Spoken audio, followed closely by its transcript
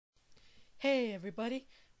Hey everybody,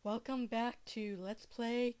 welcome back to Let's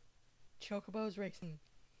Play Chocobo's Racing.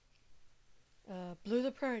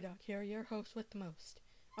 BlueThePrairiedog here, your host with the most.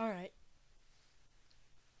 Alright,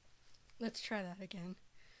 let's try that again.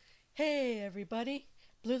 Hey everybody,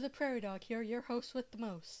 BlueThePrairiedog here, your host with the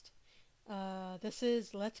most. This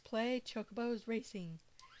is Let's Play Chocobo's Racing.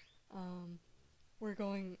 We're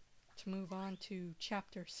going to move on to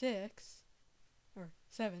Chapter 6, or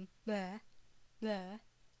 7,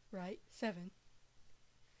 right, 7.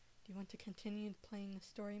 Do you want to continue playing the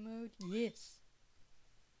story mode? Yes.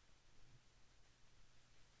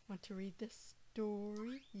 Want to read this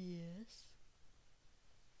story? Yes.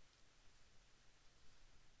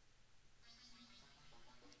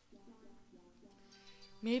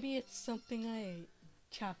 Maybe it's something I ate.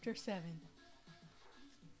 Chapter 7.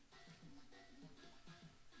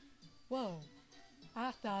 Whoa.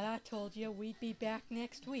 I thought I told you we'd be back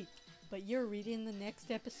next week, but you're reading the next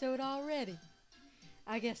episode already.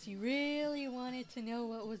 I guess you really wanted to know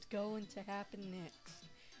what was going to happen next.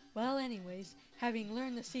 Well, anyways, having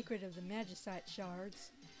learned the secret of the magicite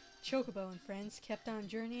shards, Chocobo and friends kept on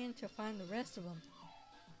journeying to find the rest of them.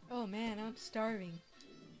 Oh man, I'm starving.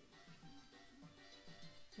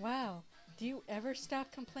 Wow, do you ever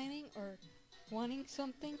stop complaining or wanting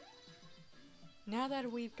something? Now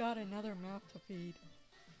that we've got another mouth to feed,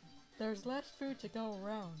 there's less food to go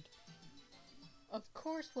around. Of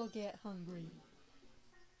course we'll get hungry.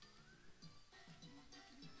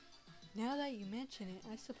 Now that you mention it,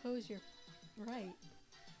 I suppose you're right.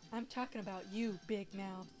 I'm talking about you, Big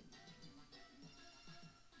Mouth.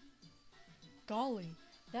 Golly,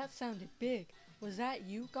 that sounded big. Was that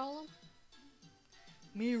you, Gollum?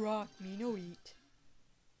 Me rock, me no eat.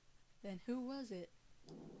 Then who was it?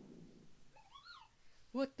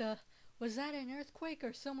 What the? Was that an earthquake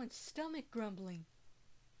or someone's stomach grumbling?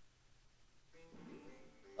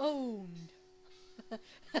 Owned!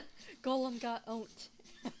 Gollum got owned.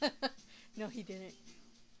 No, he didn't.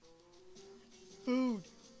 Food!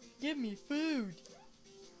 Give me food!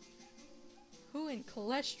 Who in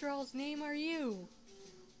cholesterol's name are you?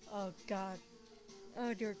 Oh god.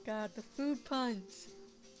 Oh dear god, the food puns.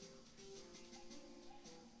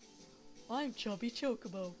 I'm Chubby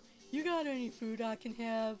Chocobo. You got any food I can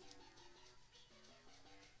have?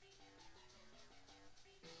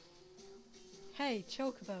 Hey,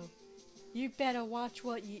 Chocobo. You better watch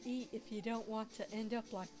what you eat if you don't want to end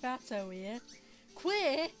up like Fatso here.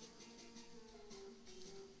 Quit!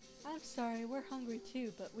 I'm sorry, we're hungry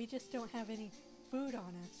too, but we just don't have any food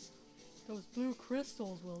on us. Those blue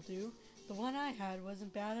crystals will do. The one I had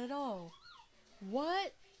wasn't bad at all.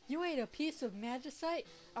 What? You ate a piece of magicite?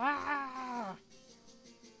 Ah!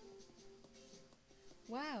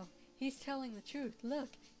 Wow, he's telling the truth. Look,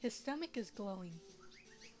 his stomach is glowing.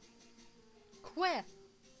 Quit!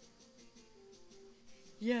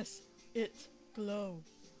 Yes, it glow.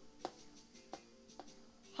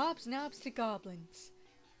 Hops knobs to goblins.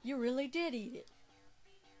 You really did eat it.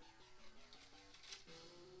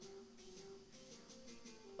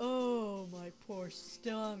 Oh, my poor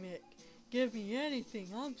stomach. Give me anything,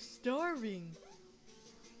 I'm starving.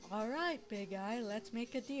 Alright, Big Eye, let's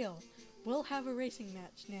make a deal. We'll have a racing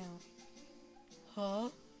match now. Huh?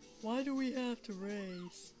 Why do we have to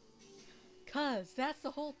race? 'Cause that's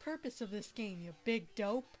the whole purpose of this game, you big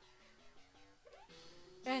dope.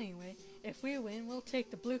 Anyway, if we win, we'll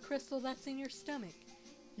take the blue crystal that's in your stomach.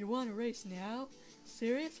 You want to race now?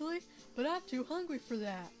 Seriously? But I'm too hungry for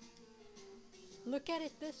that. Look at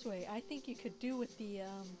it this way. I think you could do with the,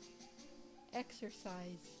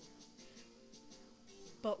 exercise.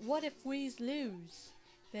 But what if we lose?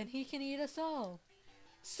 Then he can eat us all.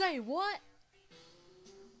 Say what?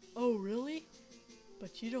 Oh, really?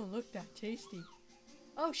 But you don't look that tasty.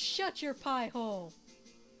 Oh, shut your pie hole!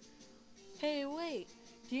 Hey, wait.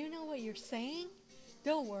 Do you know what you're saying?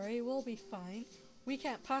 Don't worry, we'll be fine. We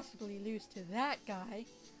can't possibly lose to that guy.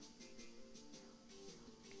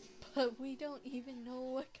 But we don't even know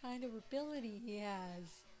what kind of ability he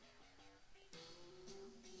has.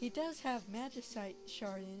 He does have magicite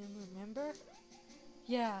shard in him, remember?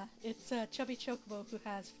 Yeah, it's Chubby Chocobo who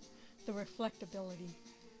has the reflect ability.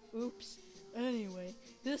 Oops. Anyway,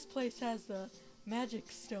 this place has the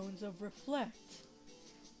magic stones of reflect.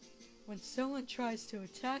 When someone tries to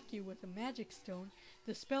attack you with a magic stone,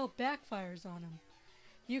 the spell backfires on them.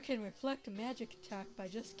 You can reflect a magic attack by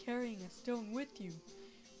just carrying a stone with you,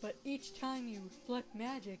 but each time you reflect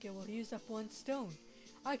magic, it will use up one stone.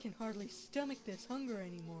 I can hardly stomach this hunger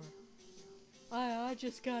anymore. I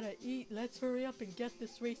just gotta eat. Let's hurry up and get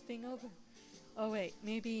this race thing over. Oh wait,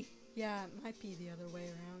 maybe, yeah, it might be the other way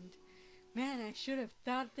around. Man, I should have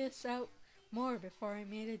thought this out more before I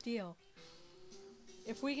made a deal.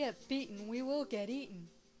 If we get beaten, we will get eaten.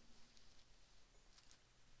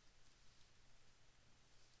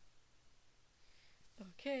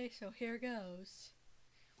 Okay, so here goes.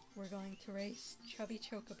 We're going to race Chubby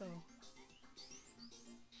Chocobo.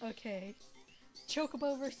 Okay.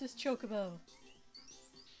 Chocobo versus Chocobo.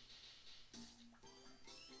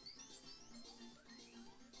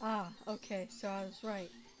 Ah, okay, so I was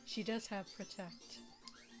right. She does have Protect.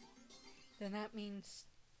 Then that means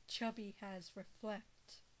Chubby has Reflect.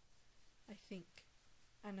 I think.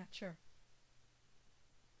 I'm not sure.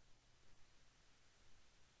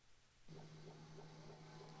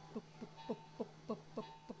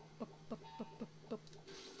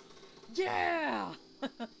 Yeah!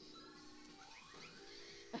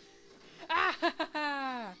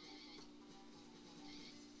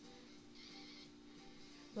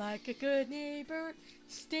 Like a good neighbor,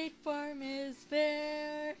 State Farm is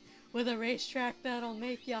there, with a racetrack that'll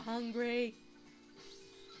make you hungry.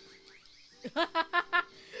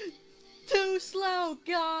 Too slow,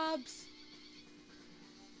 gobs!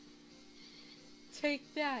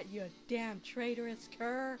 Take that, you damn traitorous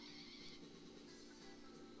cur!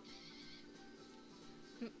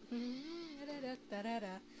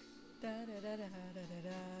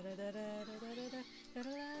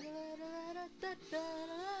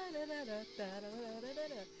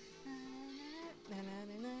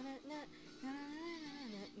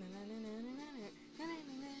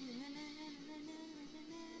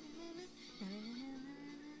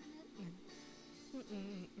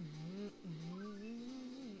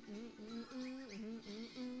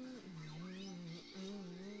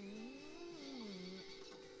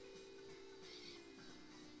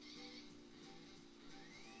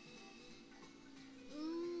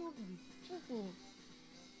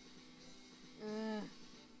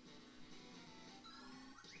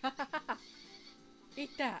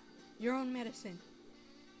 Eat that. Your own medicine.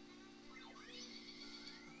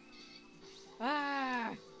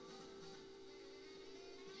 Ah!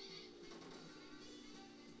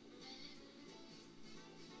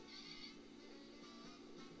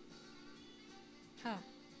 Ha.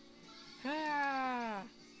 Ha!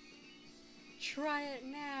 Try it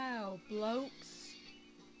now, blokes.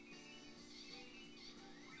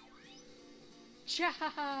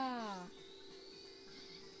 Cha-ha-ha!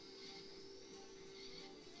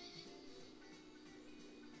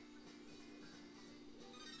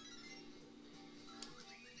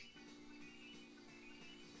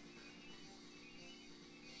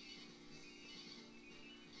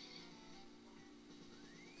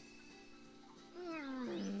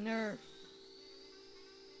 Nerf.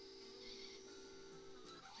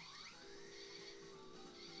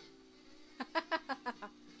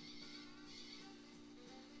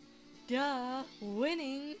 Duh,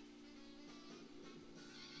 winning.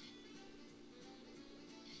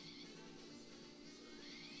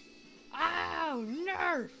 Ow,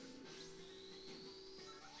 Nerf.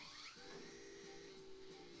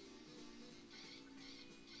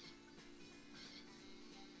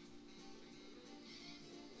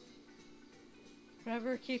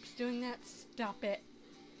 Whoever keeps doing that, stop it.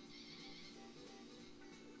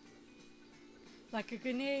 Like a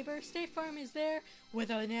good neighbor, State Farm is there with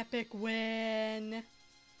an epic win.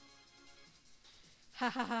 Ha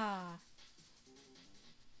ha ha.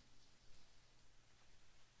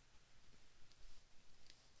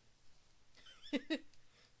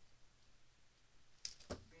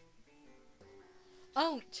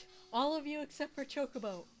 Owned! All of you except for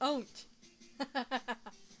Chocobo. Owned!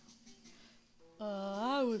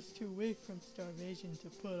 I was too weak from starvation to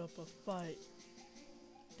put up a fight.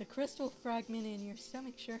 The crystal fragment in your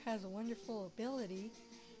stomach sure has a wonderful ability.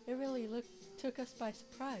 It really took us by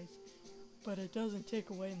surprise. But it doesn't take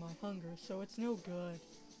away my hunger, so it's no good.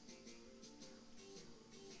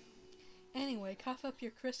 Anyway, cough up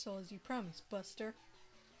your crystal as you promised, Buster.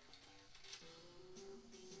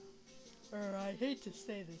 I hate to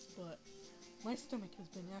say this, but my stomach has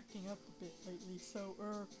been acting up a bit lately, so,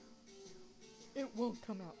 it won't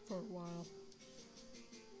come out for a while.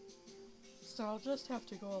 So I'll just have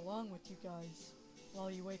to go along with you guys while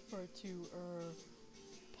you wait for it to,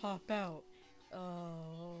 pop out.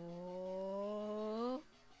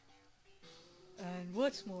 And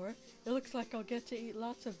what's more, it looks like I'll get to eat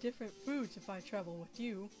lots of different foods if I travel with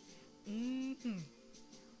you.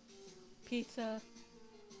 Pizza.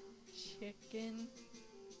 Chicken.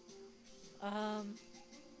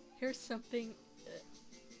 Here's something.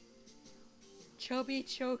 Chubby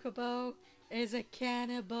Chocobo is a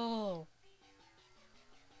cannibal.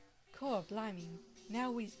 Cool, blimey. Now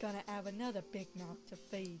we's gonna have another big mouth to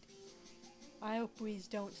feed. I hope we's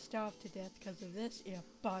don't starve to death because of this here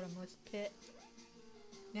bottomless pit.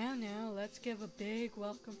 Now, let's give a big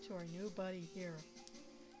welcome to our new buddy here.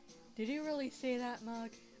 Did you really say that,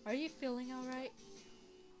 Mug? Are you feeling alright?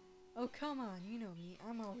 Oh, come on, you know me.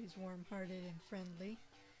 I'm always warm-hearted and friendly.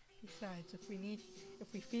 Besides, if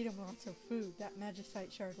we feed him lots of food, that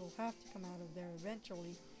magicite shard will have to come out of there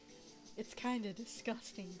eventually. It's kinda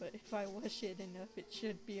disgusting, but if I wash it enough, it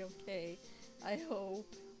should be okay. I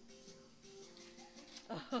hope.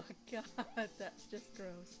 Oh god, that's just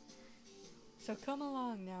gross. So come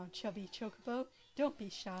along now, Chubby Chocobo. Don't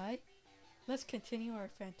be shy. Let's continue our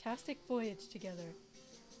fantastic voyage together.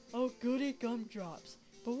 Oh goody gumdrops.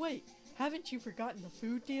 But wait, haven't you forgotten the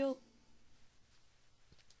food deal?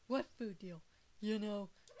 What food deal? You know,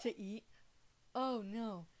 to eat. Oh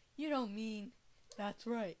no, you don't mean... That's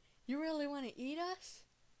right. You really want to eat us?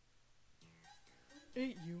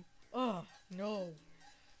 Eat you? Oh, no.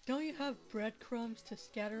 Don't you have breadcrumbs to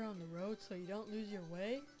scatter on the road so you don't lose your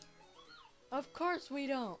way? Of course we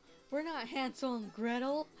don't. We're not Hansel and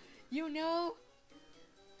Gretel, you know?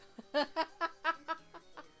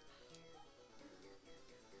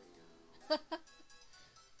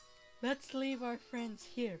 Let's leave our friends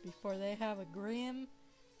here before they have a grim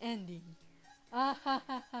ending. Ah ha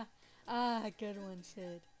ha ha. Ah, good one,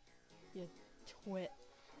 Sid. You twit.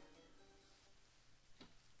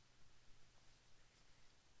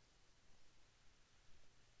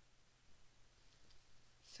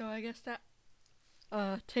 So I guess that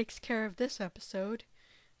takes care of this episode.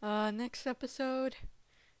 Next episode,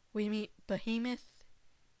 we meet Behemoth,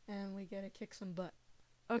 and we gotta kick some butt.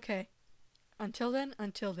 Okay. Until then.